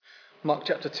Mark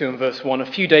chapter 2 and verse 1.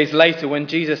 A few days later, when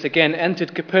Jesus again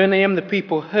entered Capernaum, the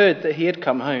people heard that he had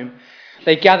come home.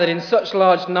 They gathered in such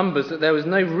large numbers that there was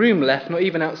no room left, not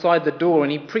even outside the door,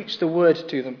 and he preached the word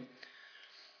to them.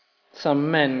 Some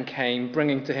men came,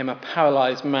 bringing to him a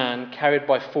paralyzed man carried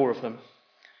by 4 of them.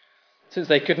 Since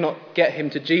they could not get him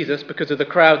to Jesus because of the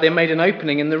crowd, they made an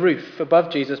opening in the roof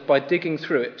above Jesus by digging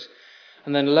through it,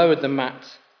 and then lowered the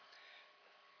mat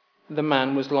the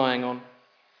man was lying on.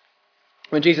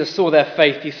 When Jesus saw their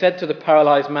faith, he said to the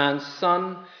paralyzed man,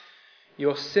 "Son,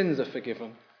 your sins are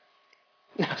forgiven."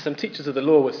 Now, some teachers of the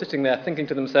law were sitting there thinking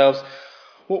to themselves,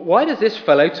 "Well, why does this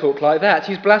fellow talk like that?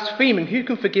 He's blaspheming. Who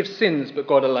can forgive sins but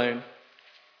God alone?"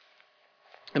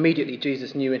 Immediately,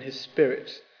 Jesus knew in his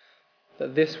spirit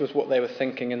that this was what they were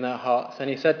thinking in their hearts. And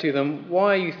he said to them,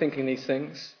 "Why are you thinking these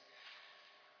things?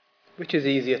 Which is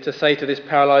easier, to say to this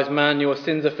paralyzed man, 'Your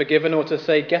sins are forgiven,' or to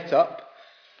say, 'Get up,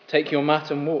 take your mat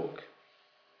and walk'?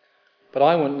 But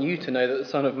I want you to know that the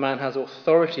Son of Man has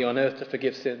authority on earth to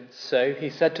forgive sins." So he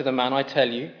said to the man, "I tell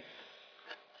you,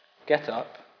 get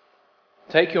up,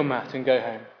 take your mat and go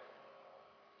home."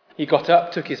 He got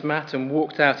up, took his mat and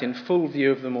walked out in full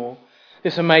view of them all.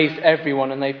 This amazed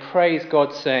everyone, and they praised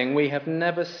God, saying, "We have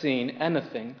never seen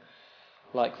anything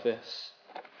like this."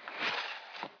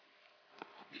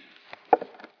 I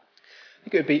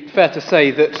think it would be fair to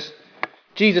say that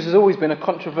Jesus has always been a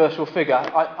controversial figure.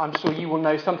 I'm sure you will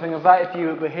know something of that if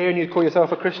you were here and you call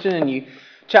yourself a Christian and you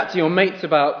chat to your mates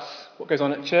about what goes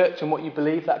on at church and what you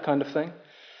believe, that kind of thing.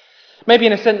 Maybe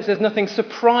in a sense there's nothing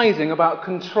surprising about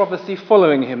controversy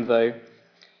following him, though.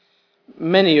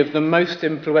 Many of the most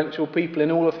influential people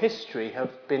in all of history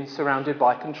have been surrounded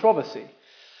by controversy.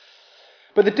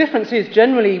 But the difference is,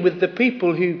 generally with the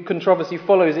people who controversy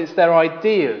follows, it's their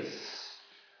ideas,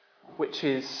 which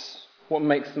is what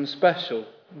makes them special.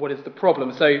 What is the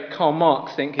problem? So Karl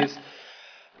Marx, his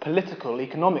political,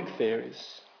 economic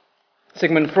theories.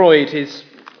 Sigmund Freud, his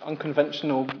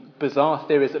unconventional, bizarre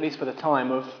theories, at least for the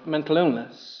time, of mental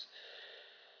illness.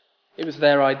 It was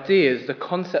their ideas, the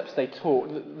concepts they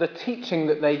taught, the teaching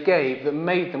that they gave that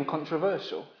made them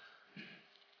controversial.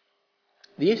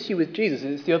 The issue with Jesus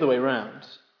is it's the other way around.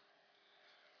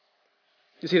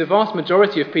 You see, the vast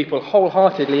majority of people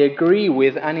wholeheartedly agree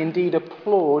with and indeed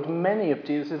applaud many of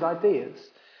Jesus'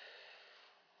 ideas.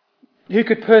 Who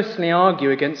could personally argue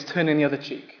against turning the other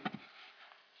cheek?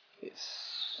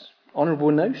 It's an honourable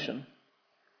notion.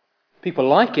 People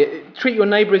like it. Treat your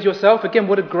neighbour as yourself. Again,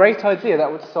 what a great idea.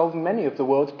 That would solve many of the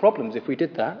world's problems if we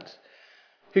did that.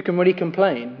 Who can really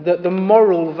complain? That the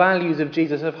moral values of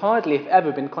Jesus have hardly, if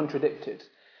ever, been contradicted.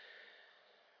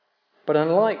 But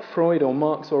unlike Freud or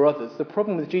Marx or others, the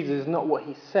problem with Jesus is not what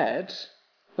he said,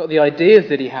 not the ideas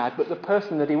that he had, but the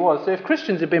person that he was. So if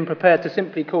Christians had been prepared to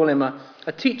simply call him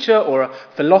a teacher or a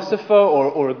philosopher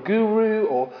or a guru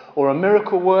or a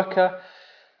miracle worker,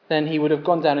 then he would have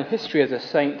gone down in history as a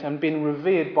saint and been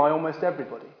revered by almost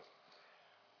everybody.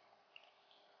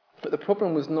 But the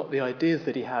problem was not the ideas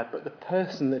that he had, but the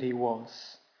person that he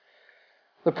was.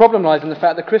 The problem lies in the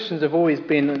fact that Christians have always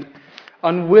been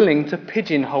unwilling to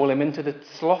pigeonhole him into the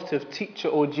slot of teacher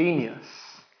or genius.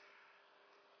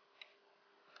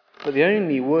 But the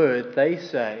only word they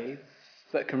say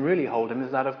that can really hold him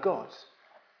is that of God.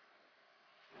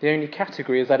 The only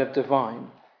category is that of divine.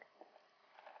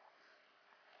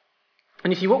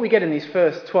 And you see, what we get in these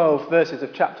first 12 verses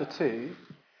of chapter 2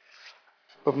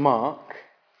 of Mark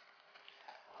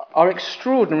are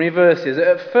extraordinary verses.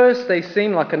 At first they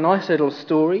seem like a nice little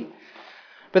story.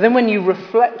 But then when you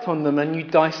reflect on them and you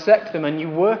dissect them and you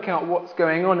work out what's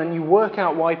going on and you work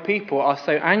out why people are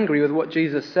so angry with what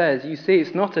Jesus says, you see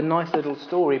it's not a nice little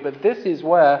story, but this is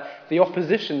where the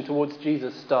opposition towards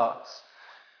Jesus starts.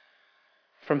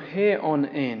 From here on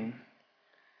in,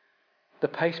 the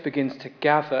pace begins to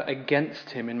gather against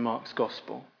him in Mark's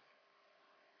Gospel.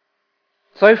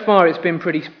 So far it's been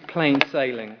pretty plain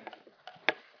sailing.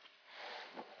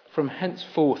 From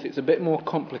henceforth it's a bit more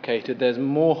complicated. There's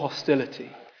more hostility.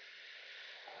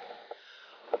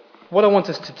 What I want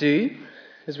us to do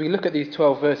as we look at these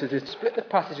 12 verses is split the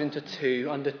passage into two,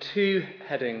 under two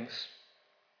headings.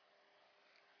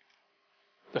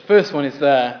 The first one is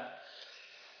there.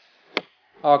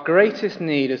 Our greatest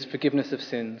need is forgiveness of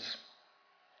sins.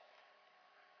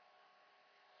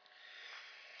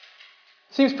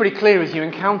 It seems pretty clear as you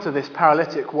encounter this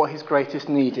paralytic what his greatest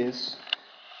need is.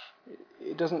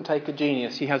 It doesn't take a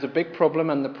genius. He has a big problem,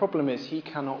 and the problem is he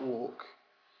cannot walk.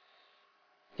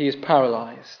 He is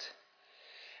paralysed.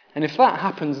 And if that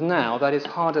happens now, that is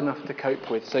hard enough to cope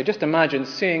with. So just imagine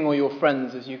seeing all your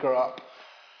friends as you grow up,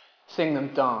 seeing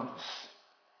them dance.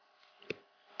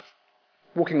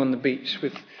 walking on the beach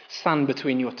with sand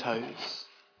between your toes,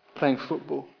 playing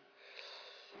football,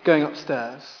 going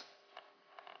upstairs,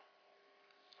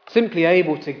 simply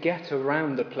able to get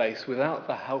around the place without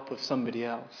the help of somebody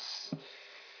else.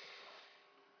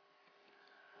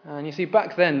 And you see,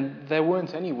 back then, there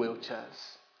weren't any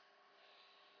wheelchairs.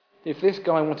 If this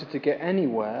guy wanted to get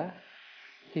anywhere,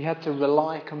 he had to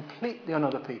rely completely on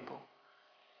other people.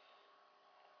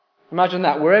 Imagine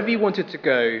that. Wherever you wanted to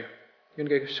go, you want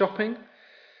to go shopping, you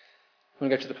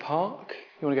want to go to the park,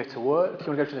 you want to go to work, you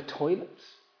want to go to the toilets.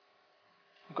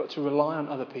 You've got to rely on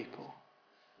other people.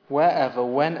 Wherever,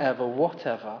 whenever,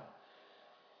 whatever.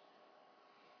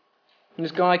 And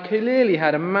this guy clearly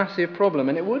had a massive problem,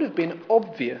 and it would have been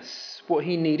obvious what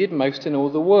he needed most in all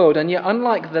the world. And yet,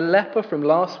 unlike the leper from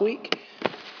last week,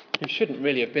 who shouldn't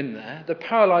really have been there, the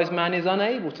paralysed man is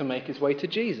unable to make his way to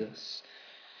Jesus.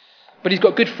 But he's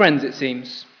got good friends, it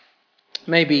seems.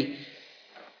 Maybe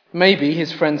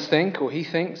his friends think, or he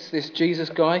thinks, this Jesus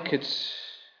guy could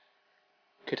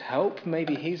help.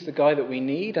 Maybe he's the guy that we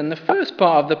need. And the first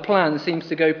part of the plan seems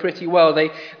to go pretty well.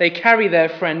 They carry their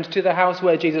friend to the house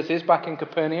where Jesus is, back in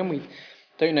Capernaum. We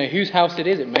don't know whose house it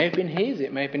is. It may have been his.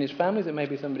 It may have been his family's. It may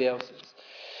be somebody else's.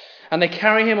 And they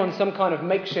carry him on some kind of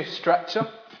makeshift stretcher.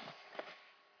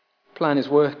 Plan is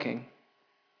working.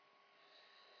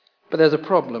 But there's a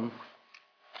problem.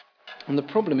 And the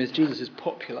problem is Jesus is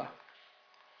popular.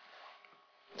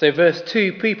 So verse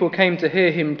 2, people came to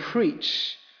hear him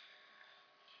preach.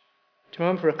 Do you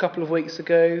remember a couple of weeks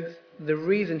ago, the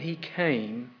reason he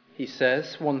came, he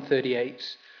says,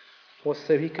 138, was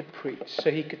so he could preach,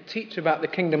 so he could teach about the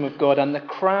kingdom of God, and the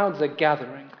crowds are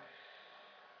gathering.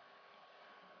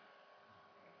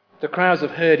 The crowds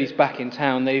have heard he's back in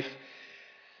town. They've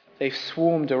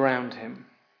swarmed around him.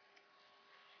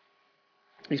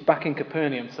 He's back in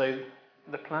Capernaum, so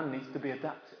the plan needs to be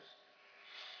adapted.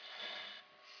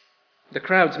 The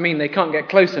crowds mean they can't get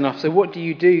close enough, so what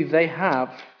do? They have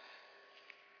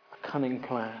a cunning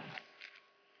plan.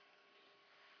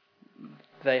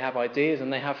 They have ideas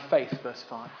and they have faith, verse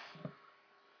 5.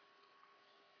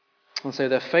 And so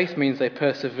their faith means they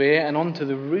persevere, and onto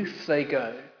the roof they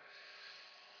go.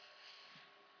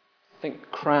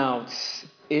 Think crowds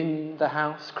in the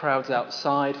house, crowds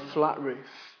outside, flat roof.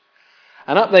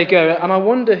 And up they go, and I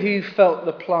wonder who felt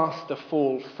the plaster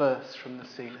fall first from the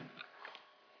ceiling.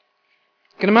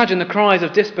 You can imagine the cries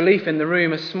of disbelief in the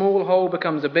room. A small hole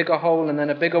becomes a bigger hole, and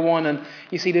then a bigger one, and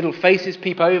you see little faces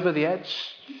peep over the edge.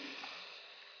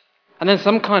 And then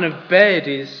some kind of bed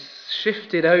is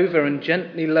shifted over and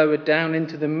gently lowered down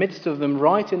into the midst of them.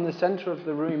 Right in the centre of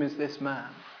the room is this man.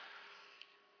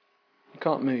 He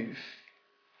can't move.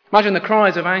 Imagine the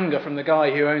cries of anger from the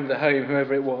guy who owned the home,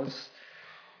 whoever it was.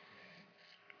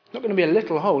 Not going to be a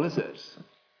little hole, is it?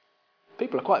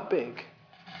 People are quite big.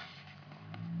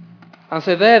 And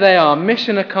so there they are,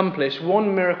 mission accomplished,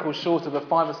 one miracle short of a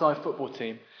five-a-side football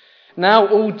team. Now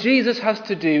all Jesus has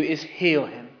to do is heal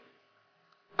him.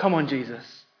 Come on,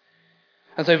 Jesus.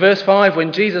 And so verse 5,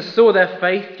 when Jesus saw their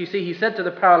faith, you see, he said to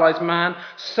the paralysed man,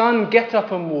 "Son, get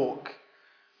up and walk."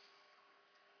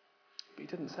 But he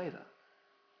didn't say that.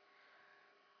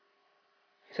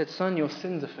 He said, "Son, your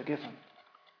sins are forgiven."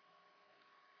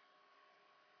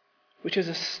 Which is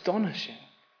astonishing.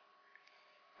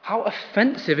 How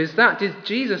offensive is that? Did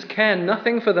Jesus care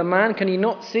nothing for the man? Can he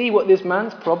not see what this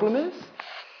man's problem is?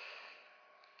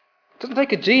 It doesn't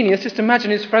take a genius. Just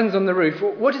imagine his friends on the roof.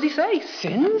 What does he say?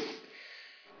 Sins?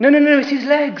 No, it's his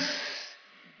legs.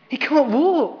 He can't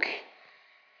walk.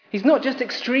 He's not just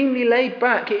extremely laid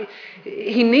back.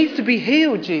 He needs to be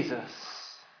healed, Jesus.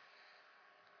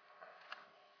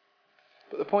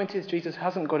 But the point is, Jesus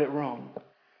hasn't got it wrong.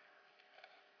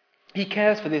 He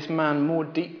cares for this man more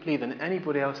deeply than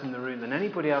anybody else in the room, than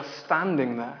anybody else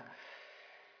standing there.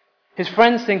 His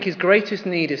friends think his greatest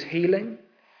need is healing.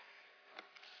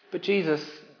 But Jesus,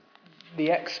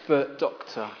 the expert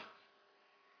doctor,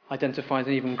 identifies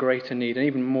an even greater need, an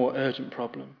even more urgent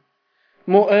problem.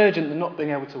 More urgent than not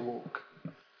being able to walk.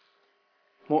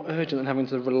 More urgent than having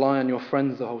to rely on your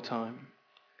friends the whole time.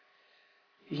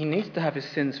 He needs to have his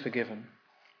sins forgiven.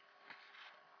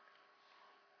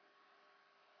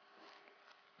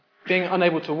 Being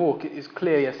unable to walk is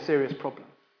clearly a serious problem.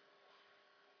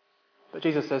 But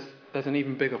Jesus says there's an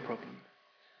even bigger problem.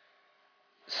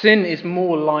 Sin is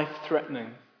more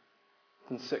life-threatening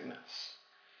than sickness.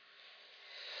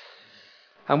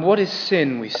 And what is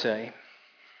sin, we say?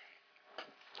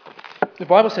 The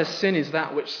Bible says sin is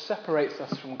that which separates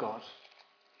us from God.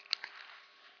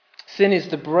 Sin is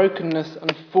the brokenness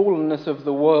and fallenness of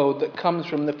the world that comes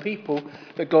from the people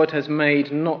that God has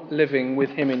made not living with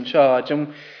him in charge.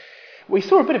 And we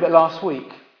saw a bit of it last week.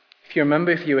 If you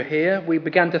remember, if you were here, we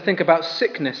began to think about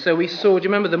sickness. So we saw, do you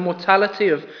remember the mortality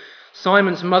of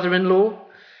Simon's mother-in-law?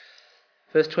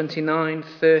 Verse 29,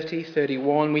 30,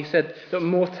 31, we said that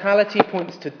mortality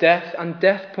points to death and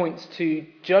death points to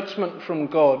judgment from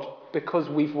God because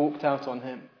we've walked out on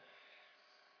him.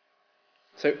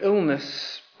 So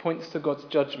illness points to God's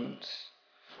judgment.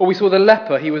 Or we saw the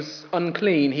leper, he was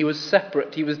unclean, he was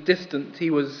separate, he was distant, he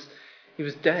was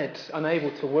dead,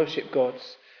 unable to worship God.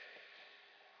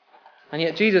 And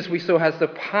yet Jesus, we saw, has the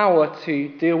power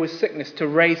to deal with sickness, to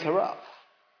raise her up.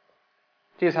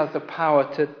 Jesus has the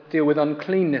power to deal with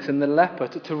uncleanness and the leper,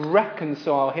 to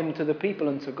reconcile him to the people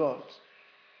and to God.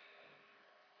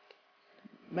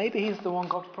 Maybe he's the one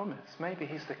God's promised. Maybe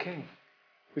he's the king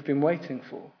we've been waiting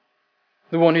for.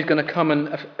 The one who's going to come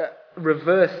and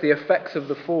reverse the effects of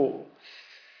the fall.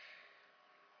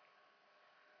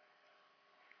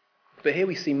 But here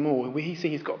we see more. We see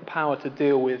he's got power to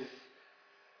deal with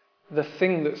the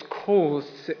thing that's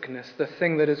caused sickness, the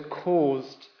thing that has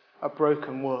caused a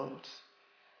broken world.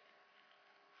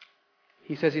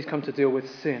 He says he's come to deal with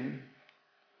sin,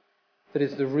 that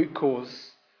is the root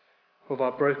cause of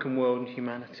our broken world and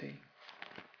humanity.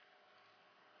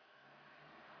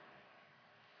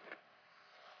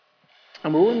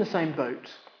 And we're all in the same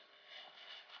boat.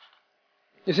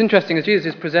 It's interesting, as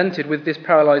Jesus is presented with this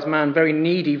paralysed man, very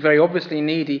needy, very obviously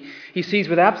needy, he sees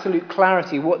with absolute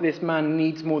clarity what this man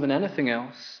needs more than anything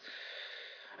else.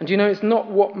 And you know, it's not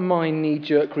what my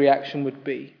knee-jerk reaction would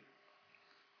be.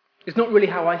 It's not really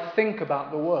how I think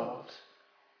about the world.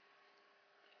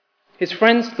 His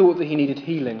friends thought that he needed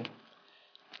healing.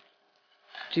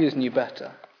 Jesus knew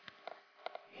better.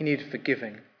 He needed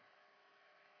forgiving.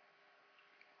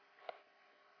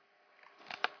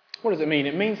 What does it mean?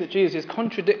 It means that Jesus is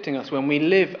contradicting us when we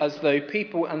live as though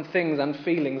people and things and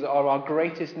feelings are our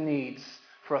greatest needs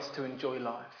for us to enjoy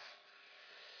life.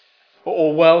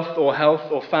 Or wealth, or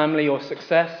health, or family, or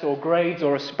success, or grades,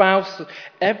 or a spouse.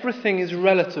 Everything is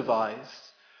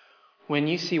relativized when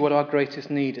you see what our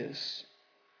greatest need is.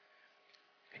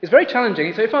 It's very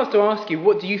challenging. So if I was to ask you,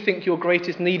 what do you think your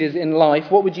greatest need is in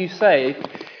life, what would you say?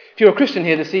 If you're a Christian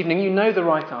here this evening, you know the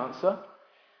right answer.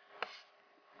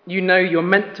 You know you're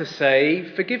meant to say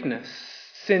forgiveness,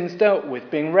 sins dealt with,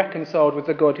 being reconciled with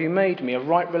the God who made me, a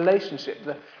right relationship,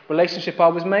 the relationship I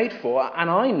was made for. And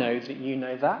I know that you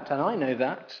know that, and I know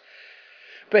that.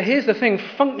 But here's the thing,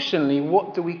 functionally,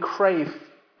 what do we crave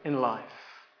in life?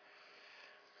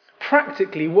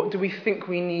 Practically, what do we think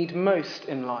we need most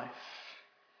in life?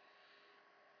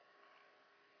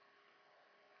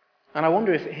 And I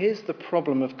wonder if here's the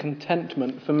problem of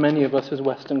contentment for many of us as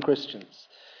Western Christians.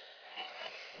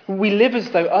 We live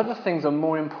as though other things are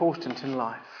more important in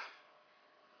life.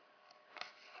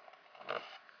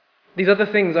 These other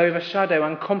things overshadow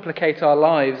and complicate our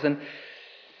lives. And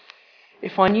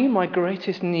if I knew my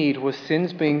greatest need was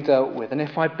sins being dealt with, and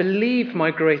if I believed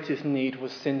my greatest need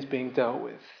was sins being dealt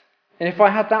with, and if I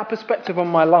had that perspective on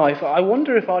my life, I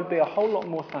wonder if I'd be a whole lot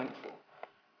more thankful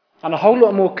and a whole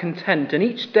lot more content. And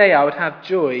each day I would have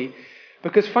joy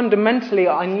because fundamentally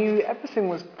I knew everything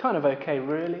was kind of okay,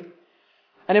 really.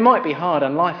 And it might be hard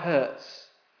and life hurts,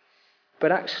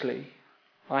 but actually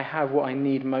I have what I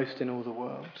need most in all the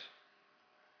world.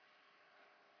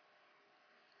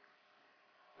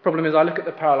 Problem is, I look at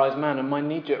the paralysed man and my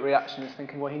knee-jerk reaction is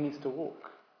thinking, well, he needs to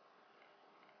walk.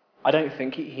 I don't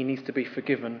think he needs to be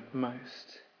forgiven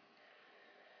most.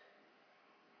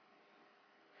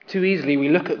 Too easily we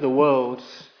look at the world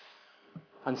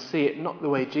and see it not the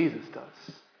way Jesus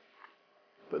does,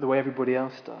 but the way everybody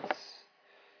else does.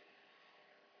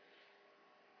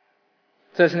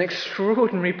 So it's an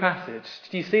extraordinary passage.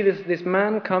 Do you see this? This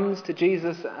man comes to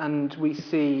Jesus and we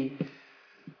see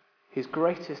his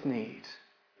greatest need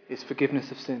is forgiveness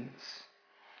of sins.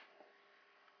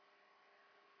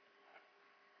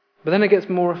 But then it gets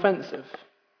more offensive.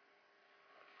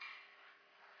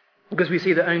 Because we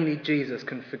see that only Jesus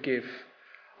can forgive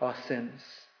our sins.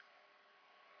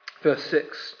 Verse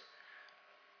 6.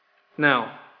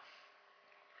 Now,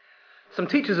 some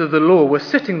teachers of the law were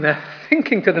sitting there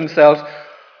thinking to themselves,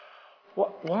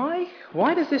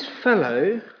 why does this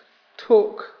fellow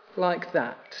talk like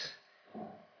that?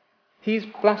 He's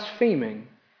blaspheming.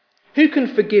 Who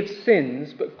can forgive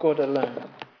sins but God alone?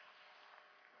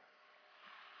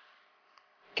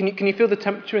 Can you feel the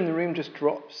temperature in the room just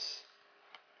drops?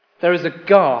 There is a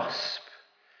gasp.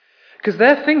 Because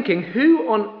they're thinking, who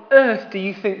on earth do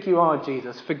you think you are,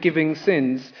 Jesus, forgiving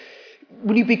sins?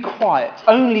 Will you be quiet?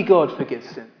 Only God forgives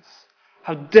sins.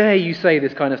 How dare you say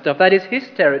this kind of stuff? That is his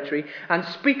territory, and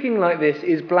speaking like this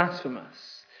is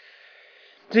blasphemous.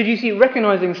 So you see,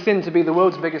 recognizing sin to be the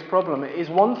world's biggest problem is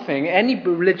one thing. Any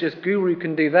religious guru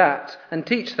can do that and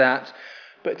teach that,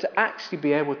 but to actually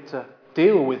be able to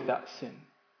deal with that sin,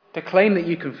 to claim that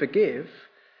you can forgive,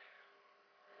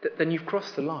 then you've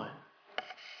crossed the line.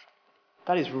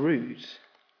 That is rude.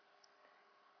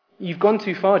 You've gone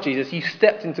too far, Jesus. You've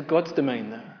stepped into God's domain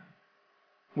there.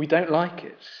 We don't like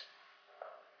it.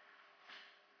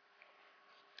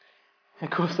 Of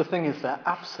course, the thing is, they're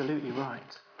absolutely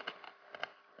right.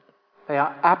 They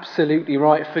are absolutely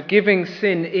right. Forgiving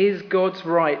sin is God's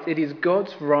right. It is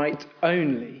God's right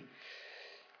only.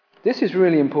 This is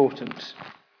really important.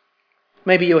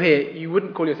 Maybe you're here, you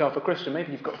wouldn't call yourself a Christian.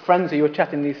 Maybe you've got friends who you're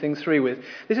chatting these things through with.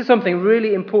 This is something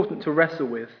really important to wrestle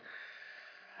with.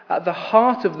 At the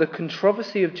heart of the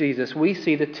controversy of Jesus, we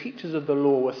see the teachers of the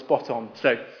law were spot on. So,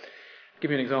 I'll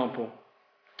give you an example.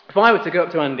 If I were to go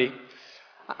up to Andy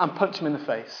and punch him in the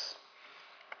face,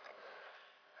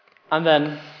 and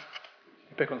then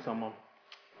pick on someone,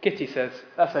 Kitty says,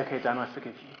 "That's okay, Dan, I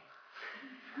forgive you."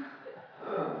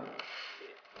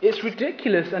 It's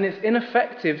ridiculous and it's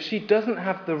ineffective. She doesn't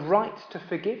have the right to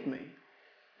forgive me.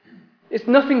 It's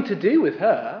nothing to do with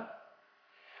her.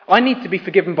 I need to be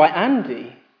forgiven by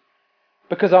Andy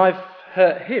because I've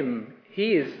hurt him.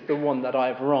 He is the one that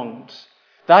I've wronged.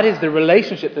 That is the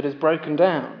relationship that is broken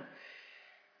down.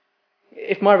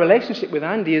 If my relationship with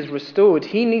Andy is restored,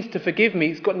 he needs to forgive me.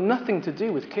 It's got nothing to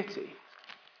do with Kitty.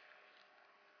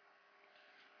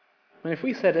 And if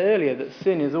we said earlier that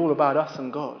sin is all about us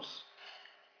and God,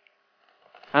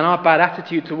 and our bad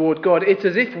attitude toward God, it's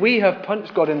as if we have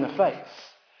punched God in the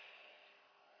face.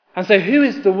 And so who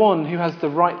is the one who has the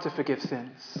right to forgive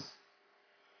sins?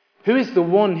 Who is the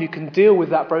one who can deal with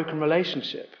that broken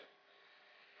relationship?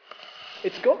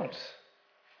 It's God.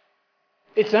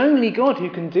 It's only God who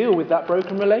can deal with that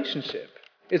broken relationship.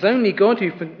 It's only God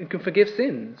who can forgive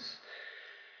sins.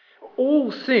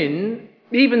 All sin,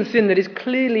 even sin that is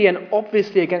clearly and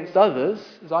obviously against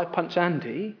others, as I punch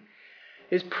Andy,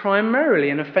 is primarily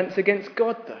an offence against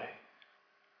God, though.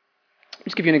 I'll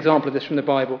just give you an example of this from the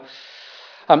Bible.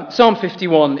 Psalm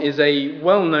 51 is a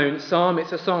well-known psalm.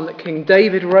 It's a psalm that King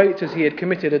David wrote as he had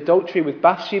committed adultery with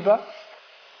Bathsheba.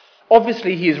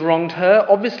 Obviously, he's wronged her.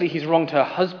 Obviously, he's wronged her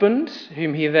husband,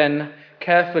 whom he then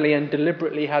carefully and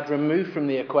deliberately had removed from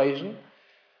the equation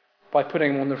by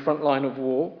putting him on the front line of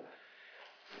war.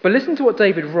 But listen to what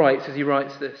David writes as he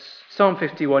writes this. Psalm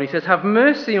 51, he says, "Have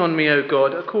mercy on me, O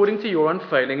God, according to your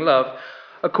unfailing love.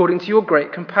 According to your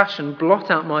great compassion,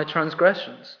 blot out my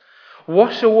transgressions.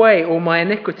 Wash away all my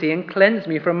iniquity and cleanse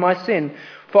me from my sin.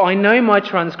 For I know my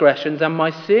transgressions, and my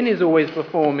sin is always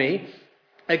before me.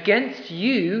 Against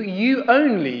you, you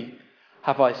only,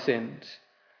 have I sinned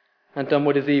and done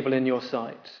what is evil in your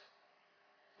sight.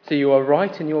 So you are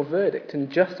right in your verdict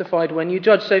and justified when you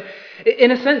judge." So,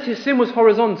 in a sense, his sin was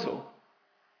horizontal.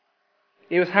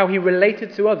 It was how he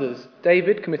related to others.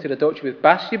 David committed adultery with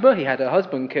Bathsheba. He had her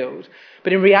husband killed.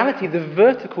 But in reality, the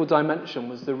vertical dimension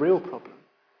was the real problem.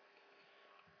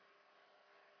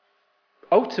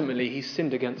 Ultimately, he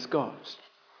sinned against God.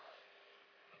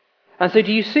 And so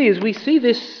do you see, as we see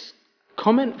this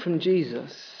comment from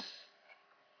Jesus,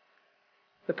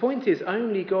 the point is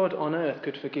only God on earth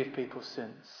could forgive people's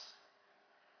sins.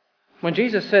 When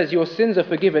Jesus says your sins are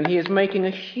forgiven, he is making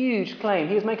a huge claim.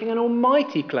 He is making an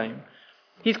almighty claim.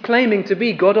 He's claiming to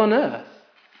be God on earth.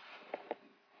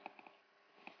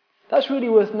 That's really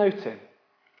worth noting.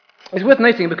 It's worth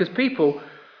noting because people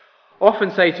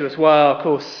often say to us, "Well, of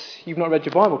course, you've not read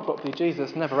your Bible properly.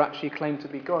 Jesus never actually claimed to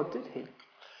be God, did he?"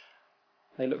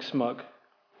 They look smug.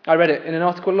 I read it in an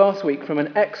article last week from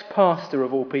an ex-pastor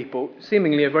of all people,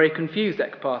 seemingly a very confused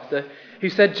ex-pastor, who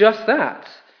said just that.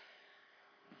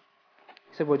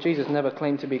 He said, "Well, Jesus never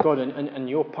claimed to be God, and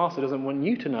your pastor doesn't want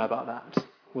you to know about that,"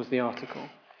 was the article.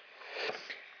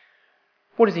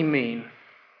 What does he mean?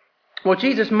 Well,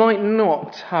 Jesus might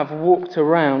not have walked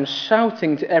around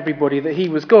shouting to everybody that he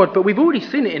was God, but we've already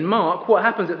seen it in Mark. What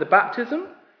happens at the baptism?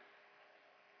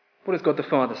 What does God the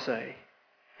Father say?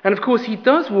 And of course, he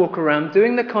does walk around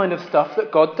doing the kind of stuff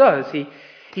that God does.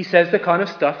 He says the kind of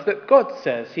stuff that God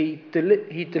says. He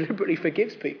deliberately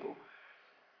forgives people,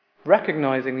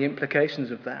 recognizing the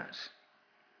implications of that.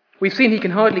 We've seen he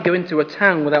can hardly go into a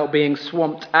town without being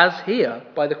swamped, as here,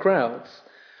 by the crowds,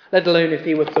 let alone if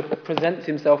he were to present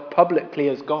himself publicly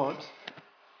as God.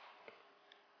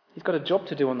 He's got a job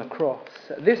to do on the cross.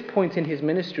 At this point in his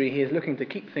ministry, he is looking to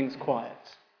keep things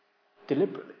quiet,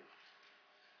 deliberately.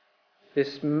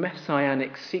 this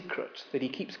messianic secret that he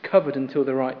keeps covered until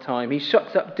the right time. He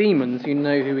shuts up demons who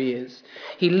know who he is.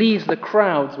 He leaves the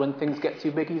crowds when things get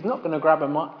too big. He's not going to grab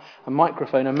a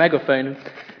microphone, a megaphone,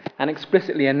 and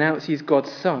explicitly announce he's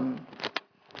God's son.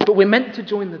 But we're meant to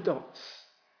join the dots.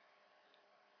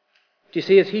 Do you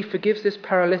see, as he forgives this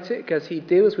paralytic, as he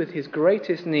deals with his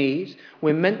greatest need,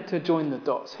 we're meant to join the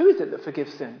dots. Who is it that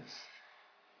forgives sins?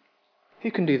 Who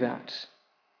can do that?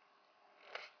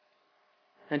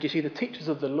 And you see, the teachers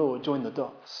of the law join the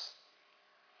dots.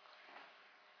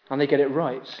 And they get it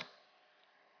right.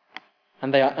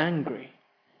 And they are angry.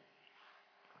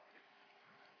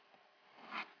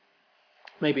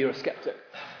 Maybe you're a skeptic.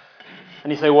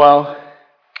 And you say, well,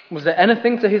 was there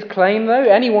anything to his claim though?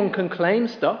 Anyone can claim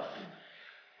stuff.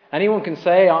 Anyone can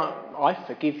say, I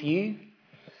forgive you,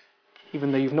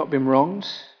 even though you've not been wronged.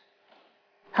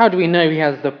 How do we know he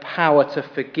has the power to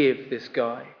forgive this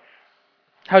guy?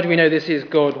 How do we know this is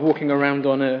God walking around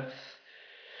on earth?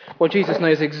 Well, Jesus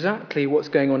knows exactly what's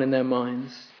going on in their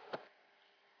minds.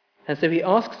 And so he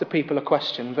asks the people a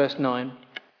question, verse 9.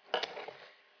 Do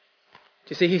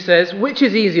you see, he says, which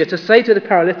is easier, to say to the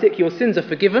paralytic, your sins are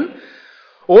forgiven,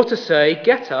 or to say,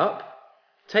 get up,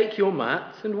 take your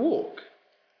mat and walk?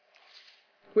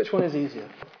 Which one is easier?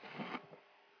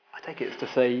 I take it's to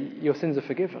say, your sins are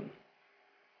forgiven.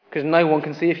 Because no one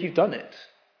can see if you've done it.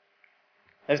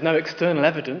 There's no external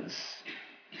evidence.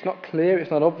 It's not clear,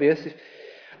 it's not obvious.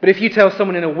 But if you tell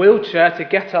someone in a wheelchair to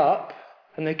get up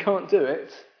and they can't do it,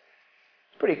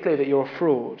 it's pretty clear that you're a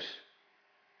fraud.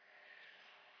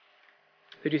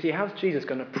 So do you see, how's Jesus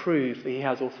going to prove that he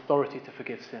has authority to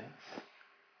forgive sins?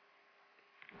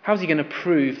 How's he going to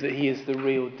prove that he is the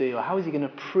real deal? How is he going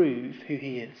to prove who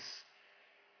he is?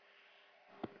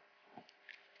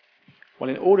 Well,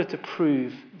 in order to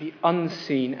prove the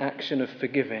unseen action of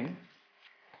forgiving,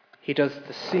 he does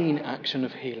the seen action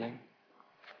of healing.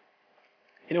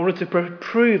 In order to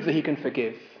prove that he can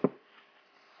forgive,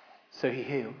 so he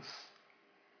heals.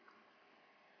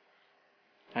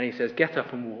 And he says, get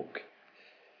up and walk.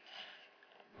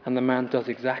 And the man does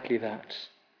exactly that.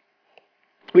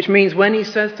 Which means when he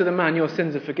says to the man, your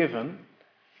sins are forgiven,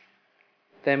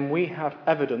 then we have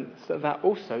evidence that that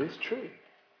also is true.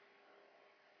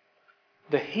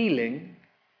 The healing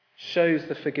shows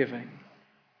the forgiving.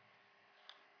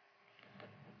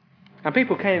 And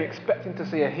people came expecting to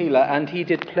see a healer, and he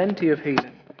did plenty of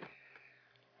healing.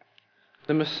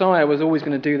 The Messiah was always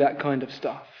going to do that kind of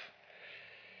stuff.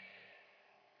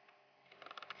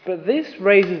 But this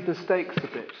raises the stakes a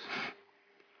bit.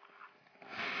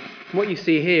 What you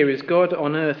see here is God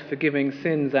on earth forgiving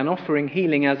sins and offering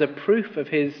healing as a proof of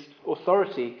his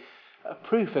authority, a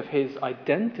proof of his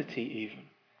identity even.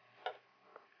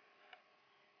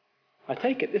 I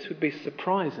take it this would be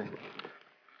surprising.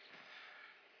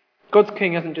 God's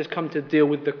king hasn't just come to deal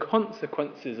with the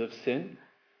consequences of sin.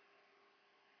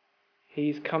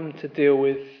 He's come to deal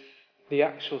with the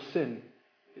actual sin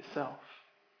itself.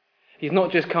 He's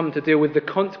not just come to deal with the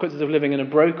consequences of living in a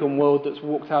broken world that's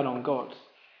walked out on God.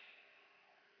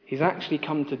 He's actually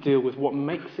come to deal with what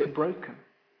makes it broken.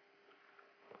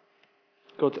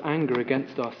 God's anger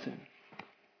against our sin.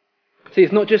 See,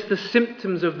 it's not just the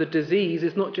symptoms of the disease,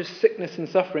 it's not just sickness and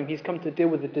suffering. He's come to deal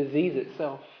with the disease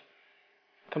itself.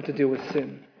 Come to deal with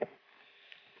sin.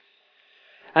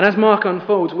 And as Mark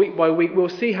unfolds week by week, we'll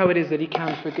see how it is that he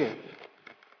can forgive.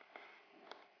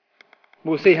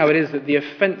 We'll see how it is that the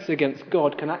offence against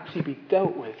God can actually be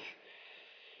dealt with.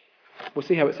 We'll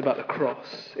see how it's about the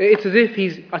cross. It's as if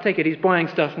he's buying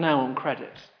stuff now on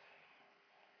credit.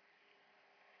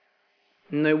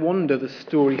 No wonder the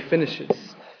story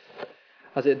finishes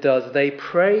as it does. They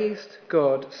praised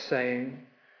God, saying,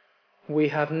 we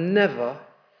have never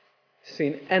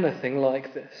seen anything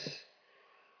like this.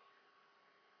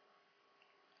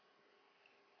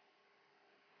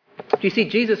 Do you see,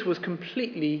 Jesus was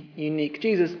completely unique.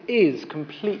 Jesus is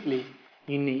completely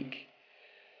unique.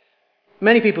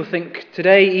 Many people think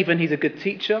today even he's a good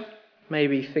teacher.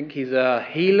 Maybe think he's a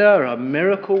healer, a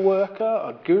miracle worker,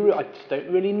 a guru. I just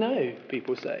don't really know,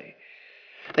 people say.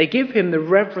 They give him the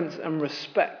reverence and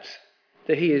respect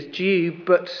that he is due,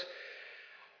 but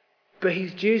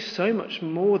he's due so much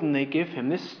more than they give him.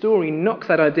 This story knocks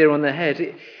that idea on the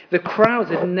head. The crowds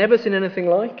have never seen anything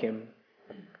like him.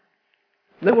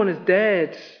 No one has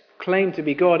dared claim to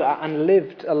be God and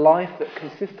lived a life that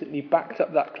consistently backed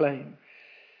up that claim.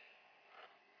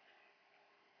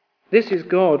 This is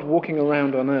God walking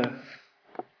around on earth.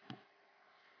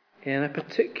 In a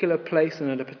particular place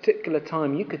and at a particular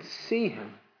time, you could see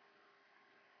him.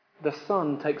 The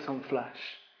Son takes on flesh.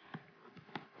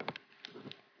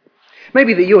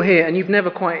 Maybe that you're here and you've never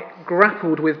quite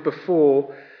grappled with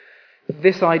before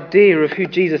this idea of who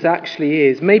Jesus actually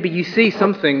is. Maybe you see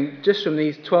something just from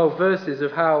these 12 verses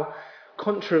of how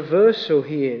controversial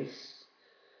he is.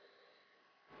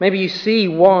 Maybe you see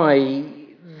why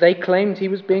they claimed he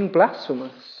was being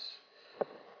blasphemous.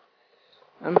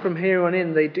 And from here on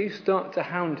in, they do start to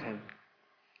hound him.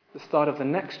 The start of the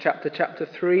next chapter, chapter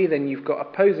 3, then you've got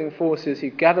opposing forces who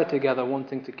gather together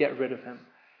wanting to get rid of him.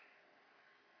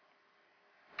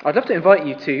 I'd love to invite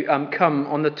you to come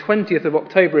on the 20th of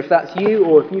October if that's you,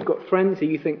 or if you've got friends who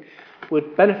you think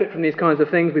would benefit from these kinds of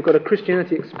things. We've got a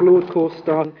Christianity Explored course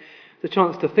starting. It's a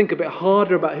chance to think a bit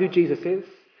harder about who Jesus is,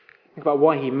 think about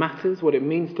why he matters, what it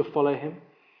means to follow him.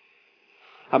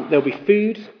 There'll be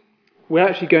food. We're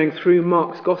actually going through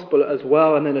Mark's Gospel as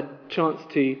well, and then a chance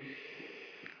to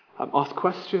ask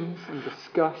questions and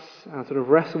discuss and sort of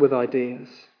wrestle with ideas.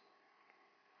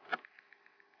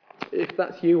 If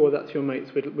that's you or that's your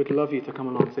mates, we'd love you to come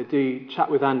along. So do chat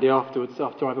with Andy afterwards,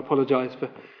 after I've apologised for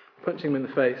punching him in the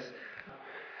face.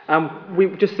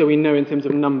 Just so we know in terms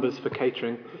of numbers for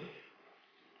catering.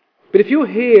 But if you're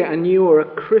here and you're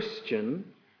a Christian,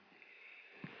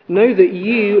 know that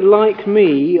you, like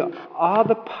me, are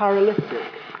the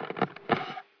paralytic.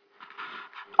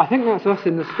 I think that's us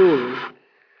in the story.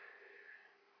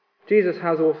 Jesus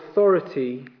has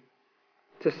authority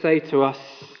to say to us,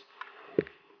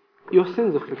 your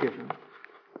sins are forgiven.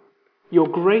 Your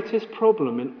greatest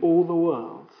problem in all the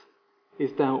world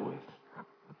is dealt with.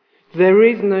 There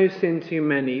is no sin too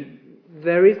many.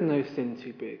 There is no sin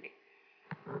too big.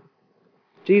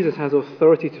 Jesus has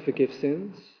authority to forgive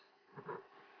sins.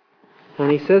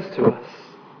 And he says to us,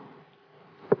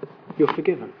 you're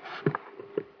forgiven.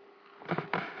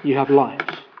 You have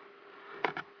life.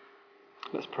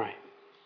 Let's pray.